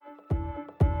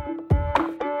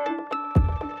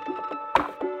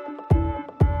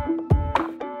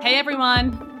Hey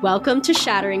everyone! Welcome to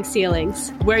Shattering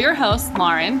Ceilings. We're your hosts,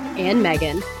 Lauren and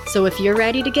Megan. So if you're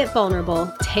ready to get vulnerable,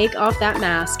 take off that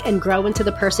mask, and grow into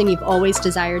the person you've always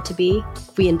desired to be,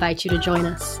 we invite you to join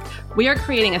us. We are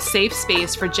creating a safe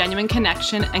space for genuine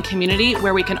connection and community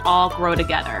where we can all grow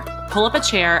together. Pull up a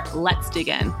chair, let's dig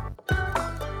in.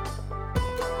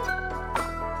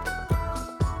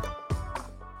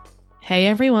 Hey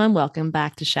everyone, welcome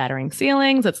back to Shattering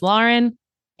Ceilings. It's Lauren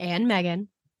and Megan.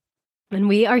 And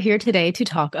we are here today to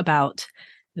talk about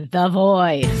the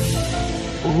voice.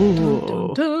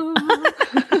 Ooh. Dun,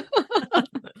 dun, dun.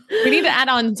 We need to add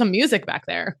on some music back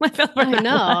there. I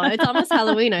know. It's almost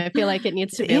Halloween. I feel like it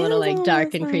needs to be a little like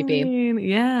dark and creepy.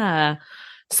 Yeah.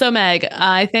 So Meg,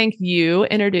 I think you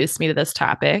introduced me to this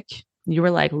topic. You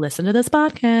were like, listen to this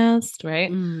podcast,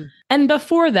 right? And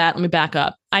before that, let me back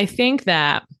up. I think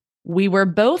that we were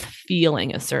both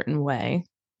feeling a certain way,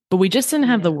 but we just didn't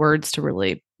have the words to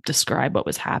really describe what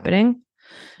was happening.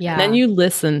 Yeah. And then you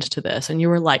listened to this and you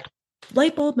were like,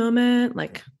 light bulb moment,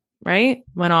 like, right?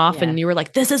 Went off and you were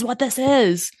like, this is what this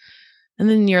is. And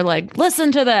then you're like,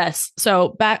 listen to this.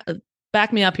 So back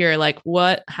me up here. Like,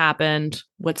 what happened?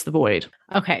 What's the void?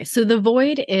 Okay. So the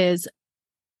void is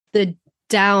the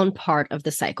down part of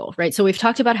the cycle, right? So we've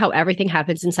talked about how everything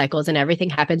happens in cycles and everything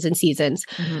happens in seasons.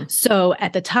 Mm-hmm. So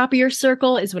at the top of your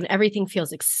circle is when everything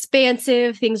feels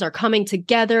expansive, things are coming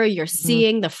together, you're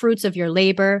seeing the fruits of your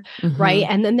labor, right?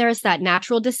 And then there's that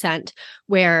natural descent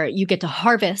where you get to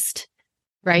harvest,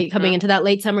 right? Coming into that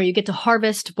late summer, you get to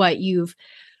harvest what you've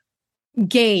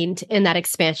gained in that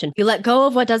expansion. You let go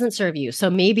of what doesn't serve you. So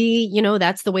maybe,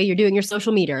 that's the way you're doing your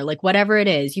social media, or like whatever it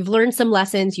is. You've learned some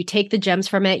lessons, you take the gems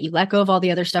from it, you let go of all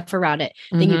the other stuff around it.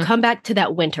 Then you come back to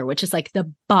that winter, which is like the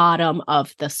bottom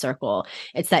of the circle.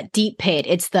 It's that deep pit.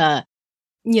 It's the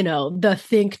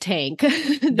think tank.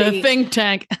 The think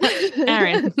tank.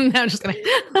 Aaron. No, I'm just kidding.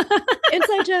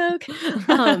 Inside joke.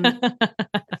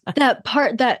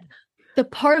 The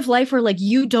part of life where like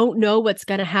you don't know what's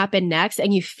going to happen next,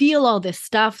 and you feel all this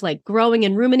stuff like growing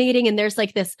and ruminating, and there's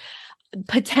like this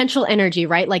potential energy,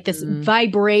 right? Like this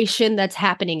vibration that's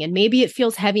happening, and maybe it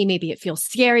feels heavy, maybe it feels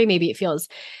scary, maybe it feels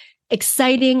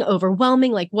exciting,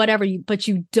 overwhelming, like whatever, but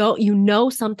you know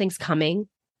something's coming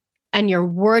and you're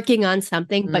working on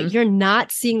something, but you're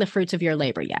not seeing the fruits of your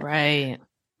labor yet. Right.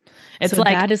 It's so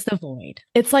like that is the void.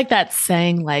 It's like that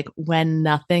saying, like, when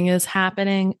nothing is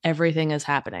happening, everything is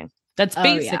happening. That's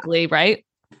basically right.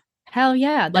 Hell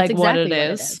yeah. That's like exactly what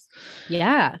it is.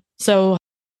 Yeah. So,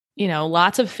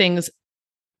 lots of things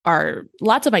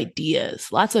lots of ideas,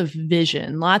 lots of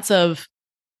vision, lots of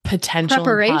potential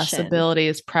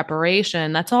possibilities,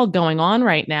 preparation. That's all going on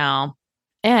right now.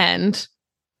 And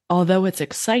although it's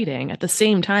exciting, at the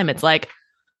same time, it's like,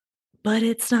 but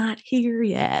it's not here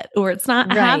yet, or it's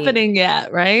not happening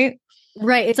yet, right?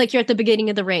 Right. It's like you're at the beginning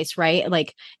of the race, right?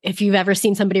 Like if you've ever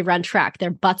seen somebody run track, their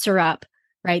butts are up,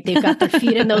 right? They've got their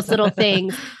feet in those little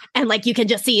things. And like you can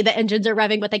just see the engines are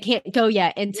revving, but they can't go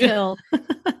yet until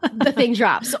the thing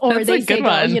drops. Or That's they say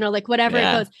go, like whatever it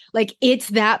goes. Like it's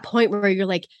that point where you're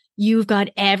like, you've got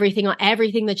everything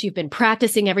that you've been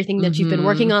practicing, everything that you've been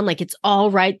working on. Like it's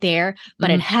all right there, but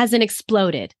it hasn't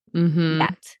exploded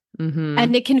yet.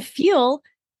 And it can feel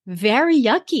very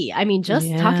yucky. I mean, just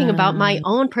talking about my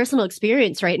own personal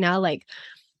experience right now, like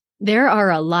there are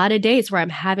a lot of days where I'm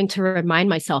having to remind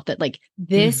myself that like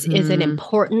this is an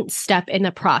important step in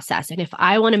the process. And if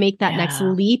I want to make that next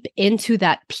leap into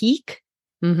that peak,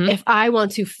 if I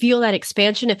want to feel that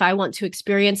expansion, if I want to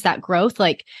experience that growth,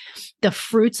 like the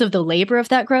fruits of the labor of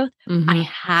that growth, I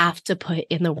have to put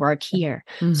in the work here.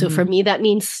 So for me, that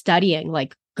means studying.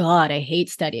 Like, God, I hate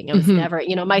studying. I was never,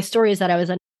 my story is that I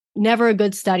was never a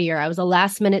good studier. I was a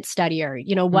last minute studier,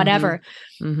 whatever.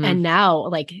 And now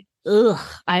like,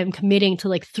 I'm committing to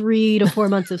like 3 to 4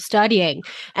 months of studying,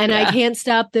 and I can't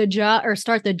stop the job or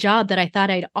start the job that I thought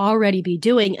I'd already be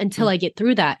doing until I get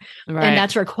through that. Right. And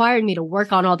that's requiring me to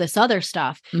work on all this other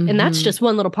stuff. And that's just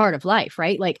one little part of life,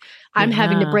 right? Like I'm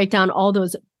having to break down all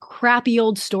those crappy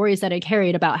old stories that I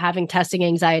carried about having testing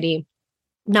anxiety,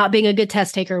 not being a good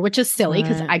test taker, which is silly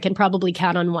because I can probably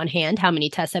count on one hand how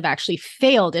many tests I've actually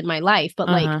failed in my life. But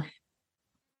like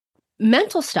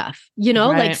mental stuff,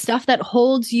 like stuff that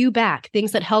holds you back,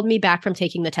 things that held me back from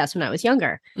taking the test when I was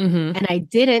younger. And I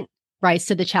didn't rise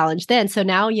to the challenge then. So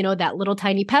now, that little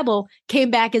tiny pebble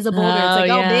came back as a boulder. It's like,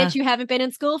 bitch, you haven't been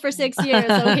in school for 6 years.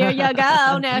 So here you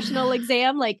go, national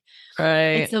exam. Like,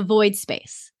 it's a void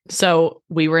space. So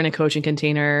we were in a coaching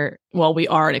container. Well, we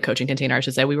are in a coaching container, I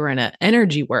should say. We were in an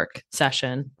energy work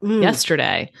session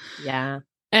yesterday. Yeah.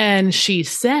 And she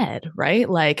said, right,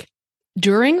 like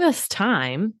during this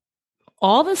time,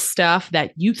 all the stuff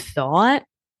that you thought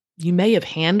you may have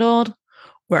handled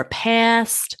or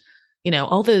past,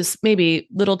 all those maybe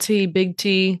little t, big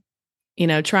T,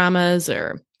 traumas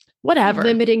or whatever.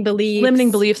 Limiting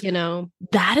beliefs,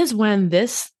 that is when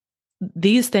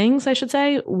these things, I should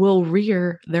say, will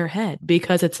rear their head,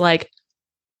 because it's like,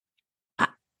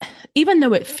 even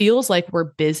though it feels like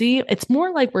we're busy, it's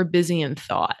more like we're busy in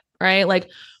thought, right? Like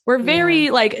we're very,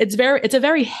 it's a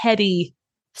very heady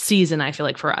season, I feel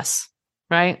like, for us,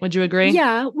 right? Would you agree?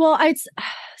 Yeah. Well,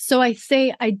 so I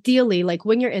say ideally, like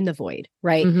when you're in the void,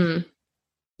 right? Mm-hmm.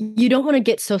 You don't want to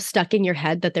get so stuck in your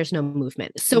head that there's no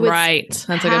movement. So it's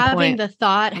that's a good point. Having the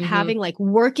thought, having like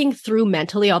working through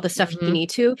mentally all the stuff you need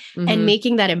to, and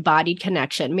making that embodied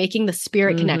connection, making the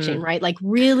spirit connection, right? Like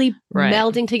really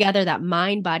melding together that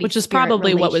mind, body, which is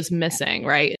probably what was missing,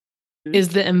 right? Is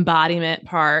the embodiment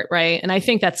part, right? And I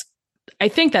think that's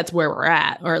where we're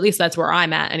at, or at least that's where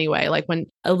I'm at anyway. Like when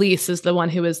Elise is the one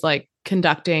who was like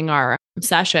conducting our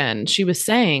session, she was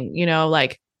saying,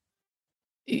 like,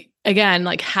 again,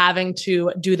 like having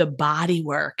to do the body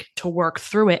work to work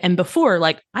through it. And before,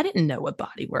 like, I didn't know what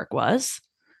body work was.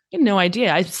 I had no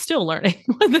idea. I'm still learning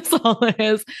what this all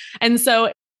is. And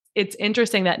so it's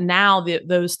interesting that now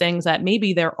those things that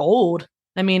maybe they're old.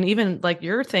 I mean, even like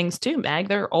your things too, Meg,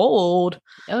 they're old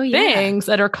things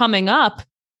that are coming up.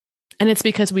 And it's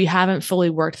because we haven't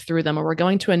fully worked through them, or we're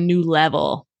going to a new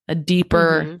level, a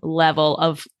deeper level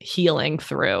of healing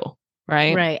through.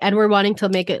 Right. And we're wanting to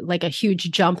make it like a huge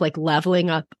jump, like leveling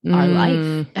up our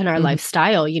life and our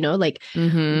lifestyle, like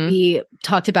we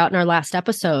talked about in our last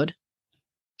episode,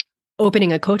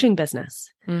 opening a coaching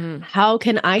business. How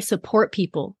can I support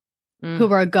people who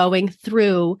are going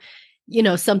through,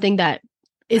 something that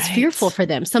is fearful for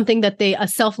them, something that a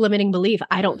self-limiting belief.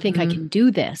 I don't think I can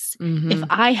do this if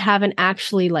I haven't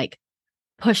actually like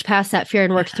push past that fear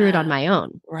and work through it on my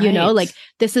own. Like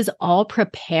this is all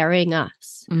preparing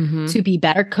us to be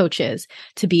better coaches,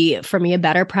 to be, for me, a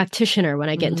better practitioner when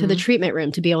I get into the treatment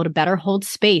room, to be able to better hold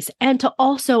space, and to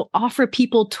also offer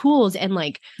people tools and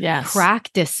like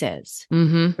practices,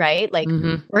 right? Like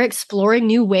we're exploring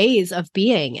new ways of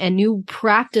being and new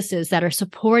practices that are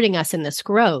supporting us in this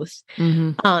growth.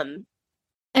 And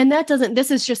this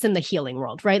is just in the healing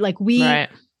world, right? Like we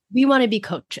want to be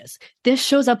coaches. This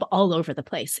shows up all over the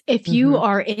place. If you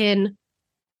are in,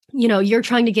 you're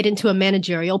trying to get into a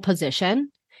managerial position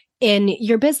in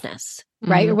your business,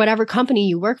 right? Or whatever company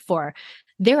you work for,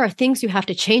 there are things you have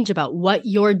to change about what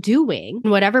you're doing,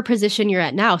 whatever position you're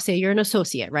at now. Say you're an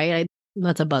associate, right?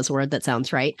 That's a buzzword that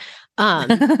sounds right.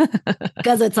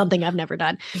 Because it's something I've never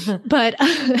done. But,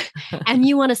 and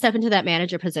you want to step into that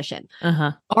manager position.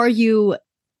 Are you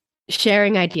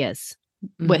sharing ideas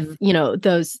with,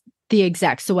 the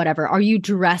execs or whatever? Are you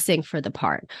dressing for the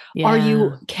part? Are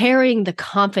you carrying the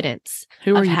confidence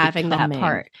of having that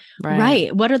part?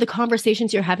 Right. What are the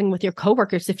conversations you're having with your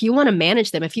coworkers? If you want to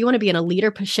manage them, if you want to be in a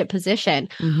leadership position,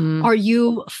 are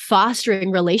you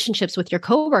fostering relationships with your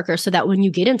coworkers so that when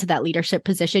you get into that leadership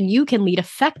position, you can lead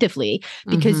effectively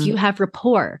because you have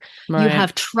rapport, you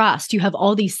have trust, you have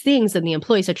all these things in the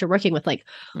employees that you're working with. Like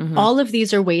all of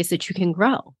these are ways that you can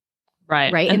grow.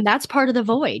 Right. And that's part of the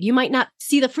void. You might not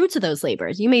see the fruits of those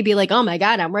labors. You may be like, oh my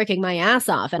God, I'm working my ass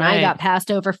off and I got passed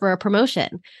over for a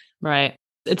promotion. Right.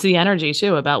 It's the energy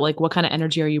too, about like, what kind of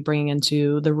energy are you bringing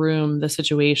into the room, the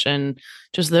situation,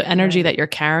 just the energy that you're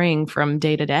carrying from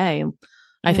day to day.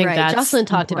 I think that's Jocelyn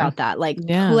talked about that, like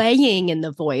playing in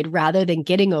the void rather than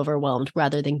getting overwhelmed,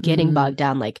 rather than getting bogged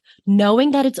down, like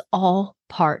knowing that it's all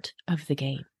part of the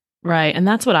game. Right. And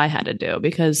that's what I had to do,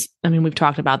 because I mean, we've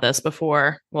talked about this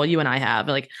before. Well, you and I have,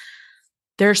 like,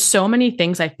 there's so many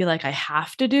things I feel like I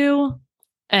have to do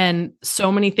and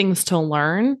so many things to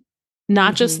learn,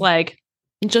 not just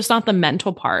not the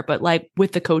mental part, but like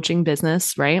with the coaching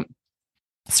business, right?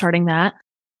 Starting that,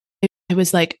 it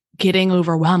was like getting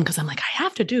overwhelmed because I'm like, I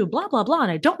have to do blah, blah, blah.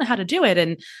 And I don't know how to do it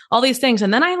and all these things.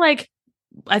 And then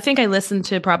I think I listened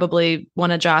to probably one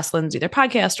of Jocelyn's either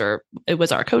podcast or it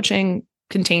was our coaching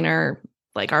container,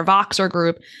 like our Voxer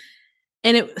group.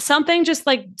 And something just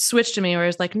like switched to me where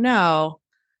it's like, no,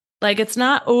 like it's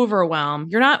not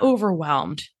overwhelmed. You're not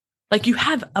overwhelmed. Like you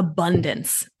have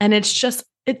abundance and it's just,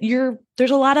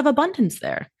 there's a lot of abundance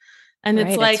there. And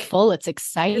it's like it's full. It's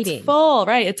exciting. It's full,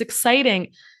 right? It's exciting.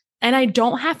 And I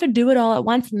don't have to do it all at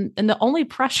once. And the only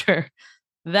pressure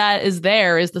that is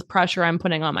there is the pressure I'm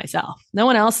putting on myself. No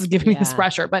one else is giving me this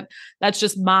pressure, but that's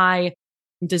just my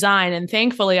design. And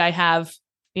thankfully I have,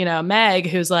 Meg,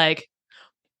 who's like,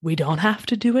 we don't have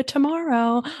to do it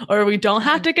tomorrow, or we don't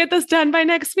have to get this done by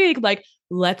next week. Like,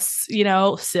 let's,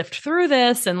 sift through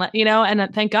this and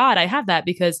and thank God I have that,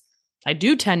 because I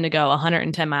do tend to go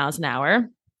 110 miles an hour.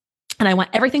 and I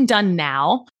want everything done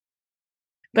now.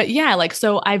 But yeah, like,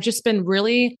 so I've just been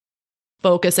really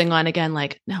focusing on, again,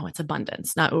 like, no, it's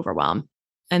abundance, not overwhelm.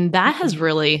 And that has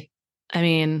really, I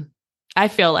mean, I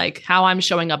feel like how I'm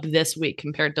showing up this week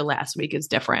compared to last week is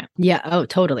different. Yeah. Oh,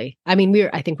 totally. I mean,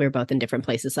 I think we were both in different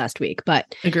places last week,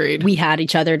 but agreed. We had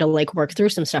each other to like work through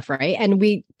some stuff. Right. And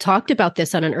we talked about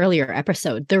this on an earlier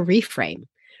episode, the reframe,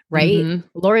 right? Mm-hmm.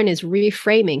 Lauren is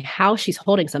reframing how she's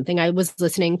holding something. I was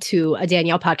listening to a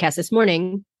Danielle podcast this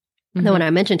morning, the one I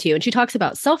mentioned to you, and she talks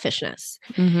about selfishness.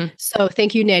 So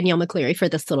thank you, Danielle McCleary, for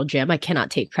this little gem. I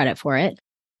cannot take credit for it.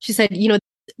 She said,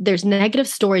 there's negative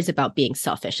stories about being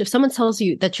selfish. If someone tells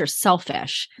you that you're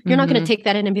selfish, you're not going to take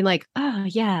that in and be like, oh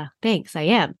yeah, thanks, I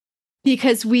am.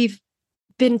 Because we've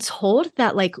been told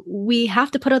that like we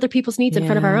have to put other people's needs in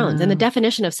front of our own. And the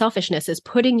definition of selfishness is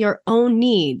putting your own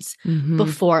needs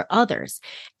before others.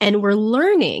 And we're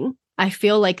learning, I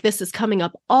feel like this is coming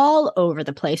up all over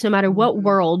the place, no matter what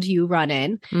world you run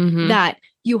in, that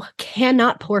you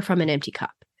cannot pour from an empty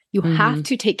cup. You have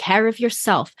to take care of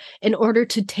yourself in order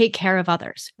to take care of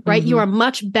others, right? You are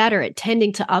much better at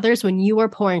tending to others when you are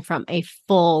pouring from a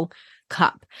full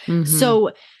cup.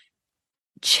 So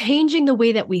changing the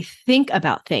way that we think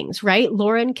about things, right?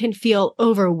 Lauren can feel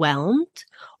overwhelmed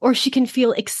or she can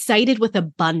feel excited with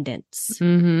abundance.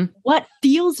 What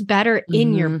feels better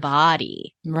in your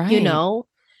body? Right. And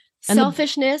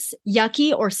selfishness,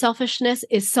 yucky, or selfishness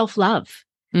is self-love.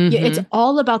 It's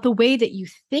all about the way that you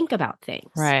think about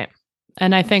things. Right.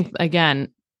 And I think, again,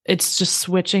 it's just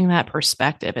switching that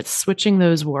perspective. It's switching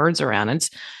those words around. And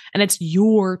it's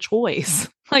your choice.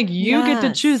 Like you get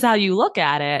to choose how you look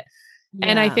at it. Yeah.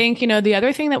 And I think, the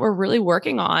other thing that we're really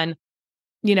working on,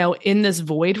 in this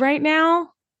void right now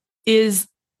is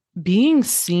being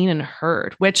seen and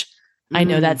heard, which I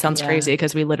know that sounds crazy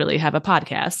because we literally have a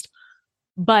podcast,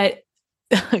 but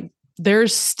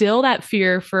there's still that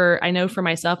fear I know for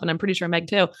myself, and I'm pretty sure Meg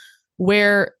too,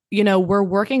 where, we're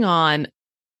working on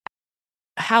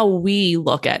how we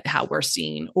look at how we're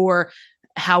seen or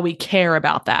how we care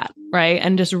about that. Right.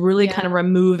 And just really kind of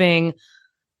removing,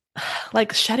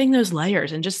 like shedding those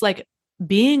layers and just like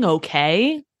being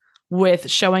okay with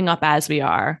showing up as we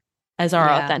are, as our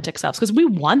authentic selves. Because we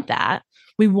want that.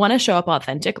 We want to show up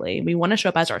authentically. We want to show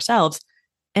up as ourselves.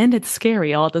 And it's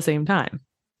scary all at the same time.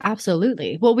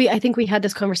 Absolutely. Well, I think we had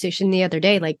this conversation the other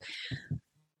day, like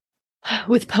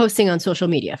with posting on social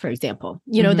media, for example,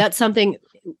 that's something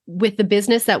with the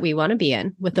business that we want to be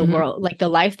in, with the world, like the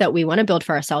life that we want to build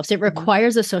for ourselves. It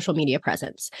requires a social media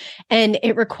presence, and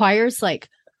it requires like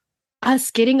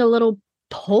us getting a little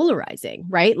polarizing,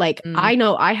 right? Like I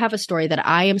know I have a story that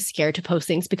I am scared to post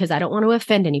things because I don't want to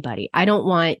offend anybody. I don't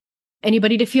want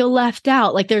anybody to feel left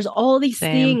out. Like there's all these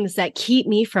things that keep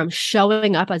me from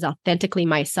showing up as authentically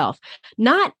myself,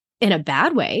 not in a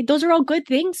bad way. Those are all good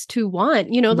things to want,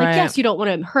 like, yes, you don't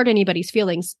want to hurt anybody's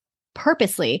feelings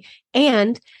purposely,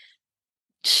 and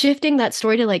shifting that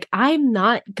story to like, I'm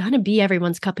not going to be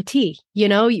everyone's cup of tea.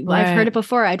 I've heard it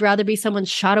before. I'd rather be someone's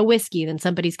shot of whiskey than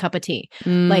somebody's cup of tea.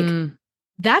 Like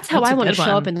that's how I want to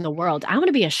show up in the world. I want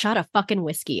to be a shot of fucking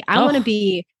whiskey. I want to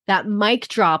be that mic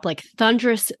drop, like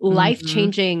thunderous,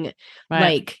 life-changing,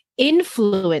 like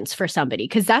influence for somebody,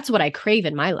 because that's what I crave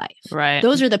in my life. Right.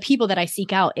 Those are the people that I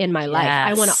seek out in my life.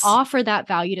 I want to offer that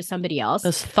value to somebody else.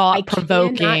 Those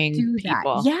thought-provoking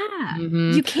people. Yeah.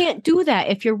 You can't do that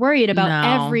if you're worried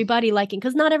about everybody liking,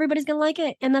 because not everybody's going to like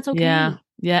it. And that's okay.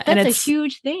 Yeah. That's a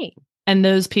huge thing. And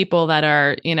those people that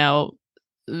are,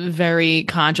 very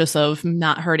conscious of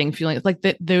not hurting feelings, like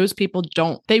those people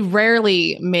they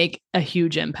rarely make a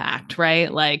huge impact,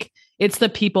 right? Like it's the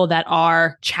people that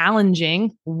are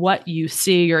challenging what you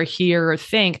see or hear or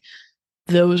think.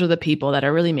 Those are the people that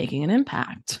are really making an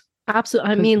impact.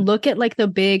 Absolutely. I mean, look at like the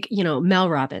big, Mel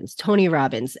Robbins, Tony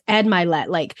Robbins, Ed Milet,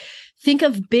 like think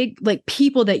of big, like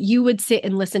people that you would sit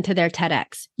and listen to their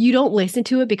TEDx. You don't listen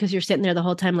to it because you're sitting there the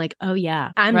whole time like, oh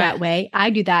yeah, I'm that way. I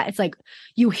do that. It's like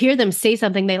you hear them say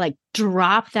something, they like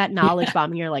drop that knowledge bomb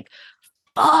and you're like,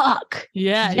 fuck.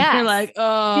 Yeah. Yes. You're like,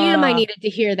 oh. Damn, I needed to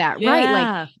hear that. Yeah.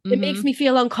 Right. Like it makes me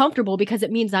feel uncomfortable because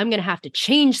it means I'm going to have to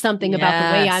change something about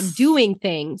the way I'm doing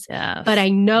things. Yes. But I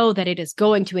know that it is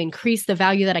going to increase the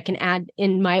value that I can add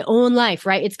in my own life,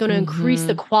 right? It's going to increase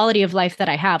the quality of life that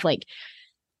I have. Like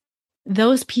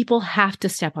those people have to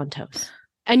step on toes,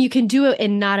 and you can do it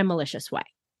in not a malicious way.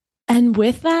 And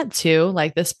with that too,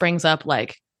 like this brings up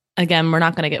like, again, we're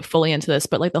not going to get fully into this,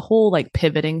 but like the whole like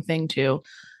pivoting thing too.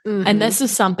 And this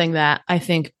is something that I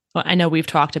think, I know we've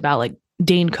talked about, like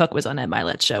Dane Cook was on Ed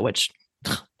Milet's show, which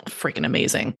freaking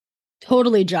amazing.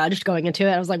 totally judged going into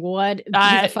it. I was like, what? He's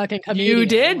a fucking comedian. You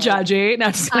did like, judge it.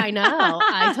 No, I know.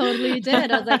 I totally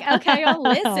did. I was like, okay, I'll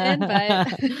listen,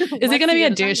 but is he going to be a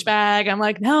douchebag? I'm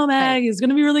like, no, Meg, he's going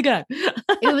to be really good.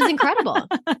 It was incredible.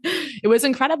 It was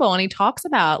incredible. And he talks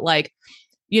about like,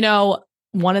 you know,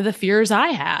 one of the fears I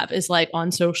have is like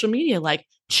on social media, like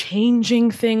changing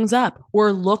things up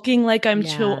or looking like I'm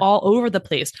too all over the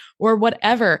place or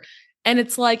whatever. And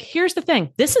it's like, here's the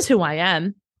thing. This is who I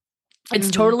am.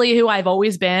 It's totally who I've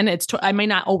always been. I may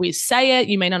not always say it.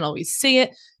 You may not always see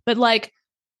it, but like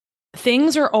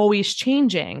things are always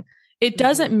changing. It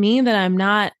doesn't mean that I'm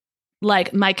not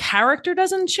like my character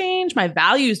doesn't change. My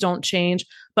values don't change,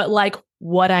 but like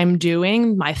what I'm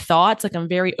doing, my thoughts, like I'm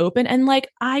very open and like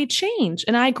I change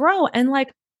and I grow and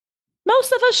like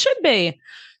most of us should be.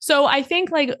 So I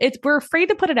think like we're afraid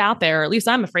to put it out there, or at least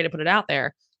I'm afraid to put it out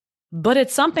there, but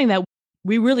it's something that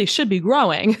we really should be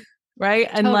growing. Right.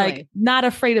 And like not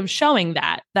afraid of showing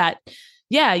that,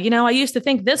 yeah, you know, I used to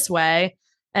think this way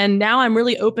and now I'm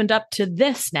really opened up to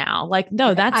this now. Like,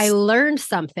 no, I learned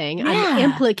something. Yeah.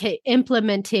 I'm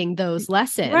implementing those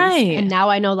lessons. Right. And now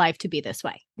I know life to be this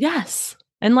way. Yes.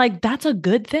 And like, that's a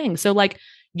good thing. So like,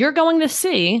 you're going to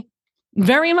see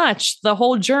very much the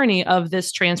whole journey of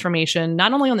this transformation,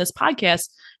 not only on this podcast,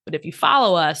 but if you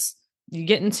follow us, you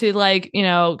get into like, you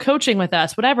know, coaching with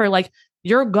us, whatever, like,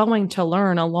 you're going to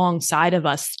learn alongside of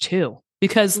us too,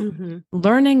 because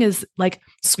learning is like,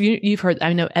 you've heard,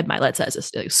 I know Ed Mylett says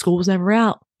this, like, school's never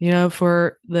out, you know,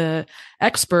 for the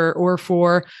expert or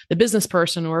for the business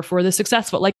person or for the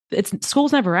successful, like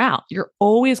school's never out. You're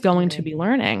always going to be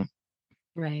learning.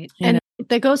 Right. And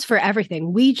that goes for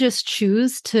everything. We just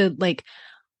choose to like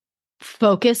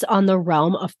focus on the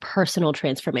realm of personal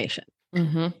transformation.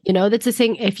 You know, that's the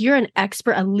thing. If you're an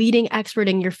expert, a leading expert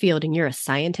in your field, and you're a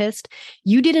scientist,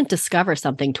 you didn't discover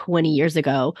something 20 years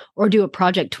ago or do a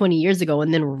project 20 years ago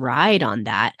and then ride on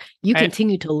that. You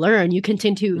continue to learn. You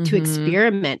continue to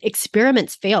experiment.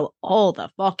 Experiments fail all the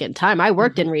fucking time. I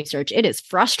worked in research. It is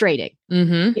frustrating.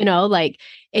 You know, like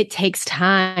it takes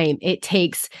time. It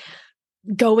takes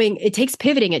pivoting. It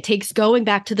takes going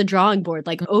back to the drawing board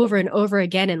like over and over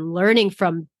again and learning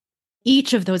from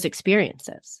each of those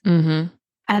experiences.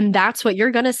 And that's what you're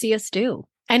going to see us do.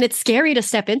 And it's scary to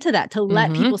step into that, to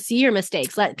let people see your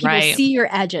mistakes, let people see your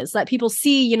edges, let people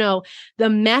see, you know, the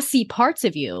messy parts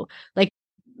of you. Like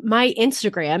my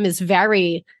Instagram is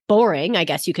very boring, I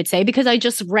guess you could say, because I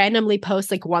just randomly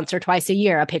post like once or twice a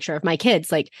year a picture of my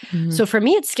kids. Like, so for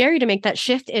me, it's scary to make that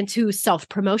shift into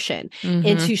self-promotion,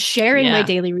 into sharing my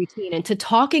daily routine, into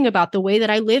talking about the way that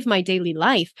I live my daily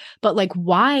life. But like,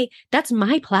 why? That's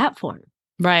my platform.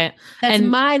 Right. That's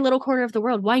my little corner of the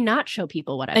world. Why not show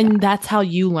people what I got? And that's how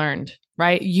you learned,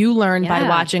 right? You learned by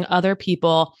watching other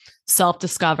people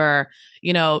self-discover,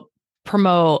 you know,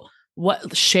 promote,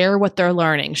 share what they're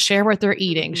learning, share what they're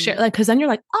eating, share, like, cause then you're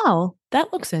like, oh,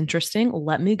 that looks interesting.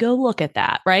 Let me go look at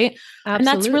that. Right. Absolutely. And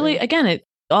that's really, again, it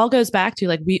all goes back to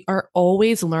like, we are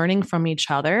always learning from each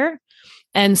other.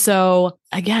 And so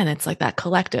again, it's like that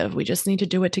collective, we just need to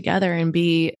do it together and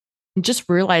just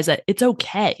realize that it's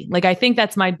okay. Like, I think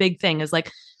that's my big thing is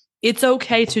like, it's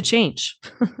okay to change.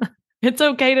 It's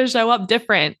okay to show up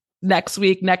different next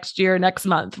week, next year, next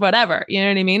month, whatever, you know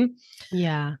what I mean?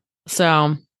 Yeah.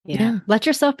 So yeah. Let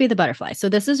yourself be the butterfly. So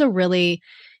this is a really,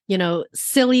 you know,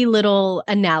 silly little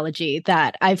analogy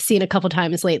that I've seen a couple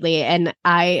times lately. And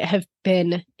I have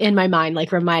been in my mind,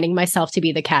 like reminding myself to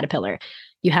be the caterpillar.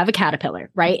 You have a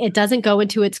caterpillar, right? It doesn't go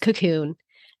into its cocoon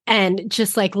and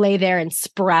just like lay there and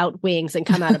sprout wings and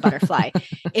come out a butterfly.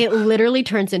 It literally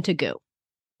turns into goo,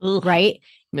 right?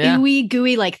 Yeah. Ooey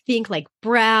gooey, like think like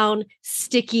brown,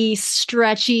 sticky,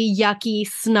 stretchy, yucky,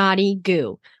 snotty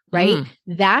goo. Right?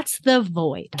 That's the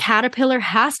void. Caterpillar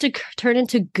has to turn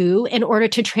into goo in order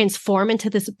to transform into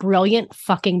this brilliant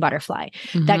fucking butterfly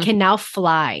that can now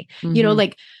fly. You know,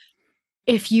 like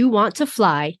if you want to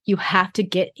fly, you have to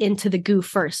get into the goo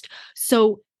first.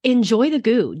 So enjoy the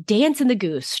goo, dance in the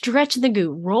goo, stretch in the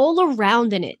goo, roll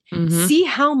around in it, see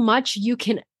how much you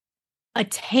can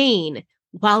attain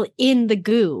while in the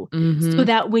goo, so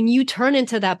that when you turn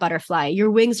into that butterfly,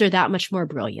 your wings are that much more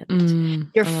brilliant.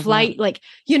 Your flight, like,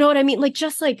 you know what I mean? Like,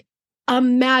 just like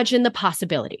imagine the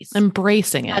possibilities.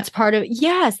 Embracing it. That's part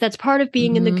of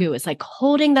being in the goo. It's like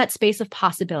holding that space of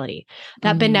possibility,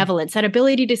 that benevolence, that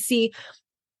ability to see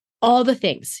all the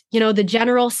things, you know, the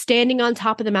general standing on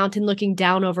top of the mountain, looking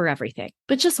down over everything,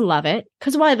 but just love it.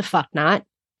 Cause why the fuck not?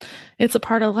 It's a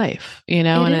part of life, you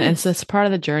know, it's just part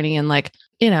of the journey. And like,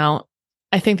 you know,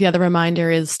 I think the other reminder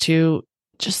is to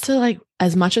like,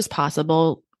 as much as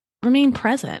possible, remain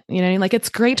present. You know, like it's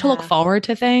great to look forward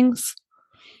to things,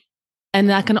 And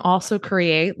that can also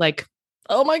create like,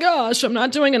 oh my gosh, I'm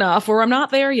not doing enough, or I'm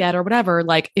not there yet, or whatever.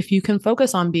 Like if you can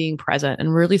focus on being present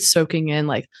and really soaking in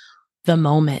like the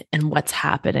moment and what's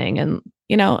happening, and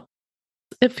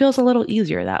it feels a little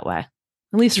easier that way,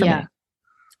 at least for me.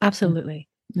 Absolutely.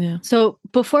 Yeah. So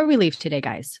before we leave today,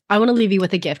 guys, I want to leave you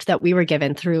with a gift that we were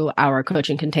given through our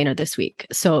coaching container this week.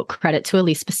 So credit to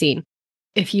Elise Basine.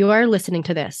 If you are listening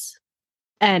to this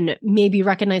and maybe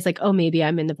recognize like, oh, maybe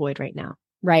I'm in the void right now,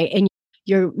 right? And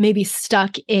you're maybe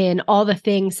stuck in all the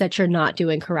things that you're not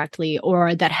doing correctly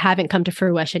or that haven't come to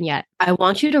fruition yet. I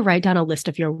want you to write down a list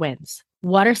of your wins.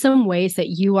 What are some ways that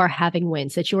you are having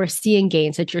wins, that you are seeing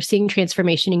gains, that you're seeing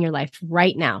transformation in your life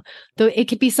right now? Though it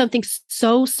could be something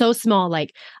so small,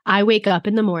 like I wake up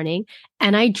in the morning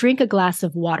and I drink a glass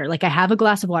of water. Like I have a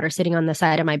glass of water sitting on the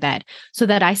side of my bed so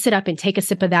that I sit up and take a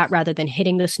sip of that rather than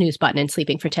hitting the snooze button and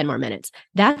sleeping for 10 more minutes.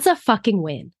 That's a fucking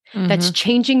win. Mm-hmm. That's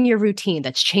changing your routine.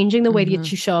 That's changing the way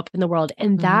that you show up in the world.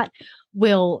 And that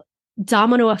will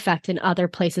domino effect in other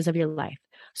places of your life.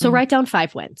 So write down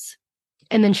 5 wins.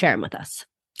 And then share them with us.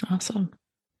 Awesome.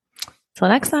 Till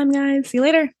next time, guys. See you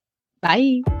later.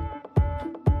 Bye.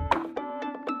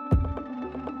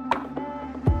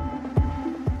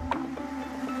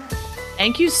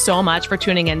 Thank you so much for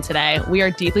tuning in today. We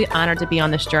are deeply honored to be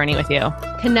on this journey with you.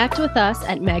 Connect with us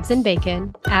at Megs and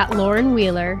Bacon, at Lauren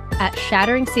Wheeler, at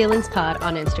Shattering Ceilings Pod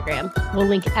on Instagram. We'll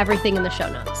link everything in the show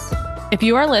notes. If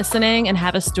you are listening and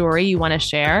have a story you want to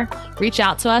share, reach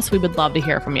out to us. We would love to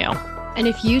hear from you. And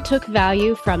if you took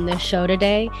value from this show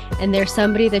today and there's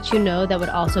somebody that you know that would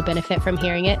also benefit from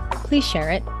hearing it, please share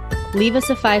it. Leave us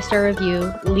a 5-star review,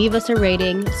 leave us a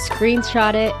rating,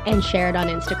 screenshot it, and share it on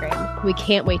Instagram. We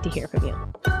can't wait to hear from you.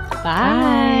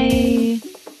 Bye.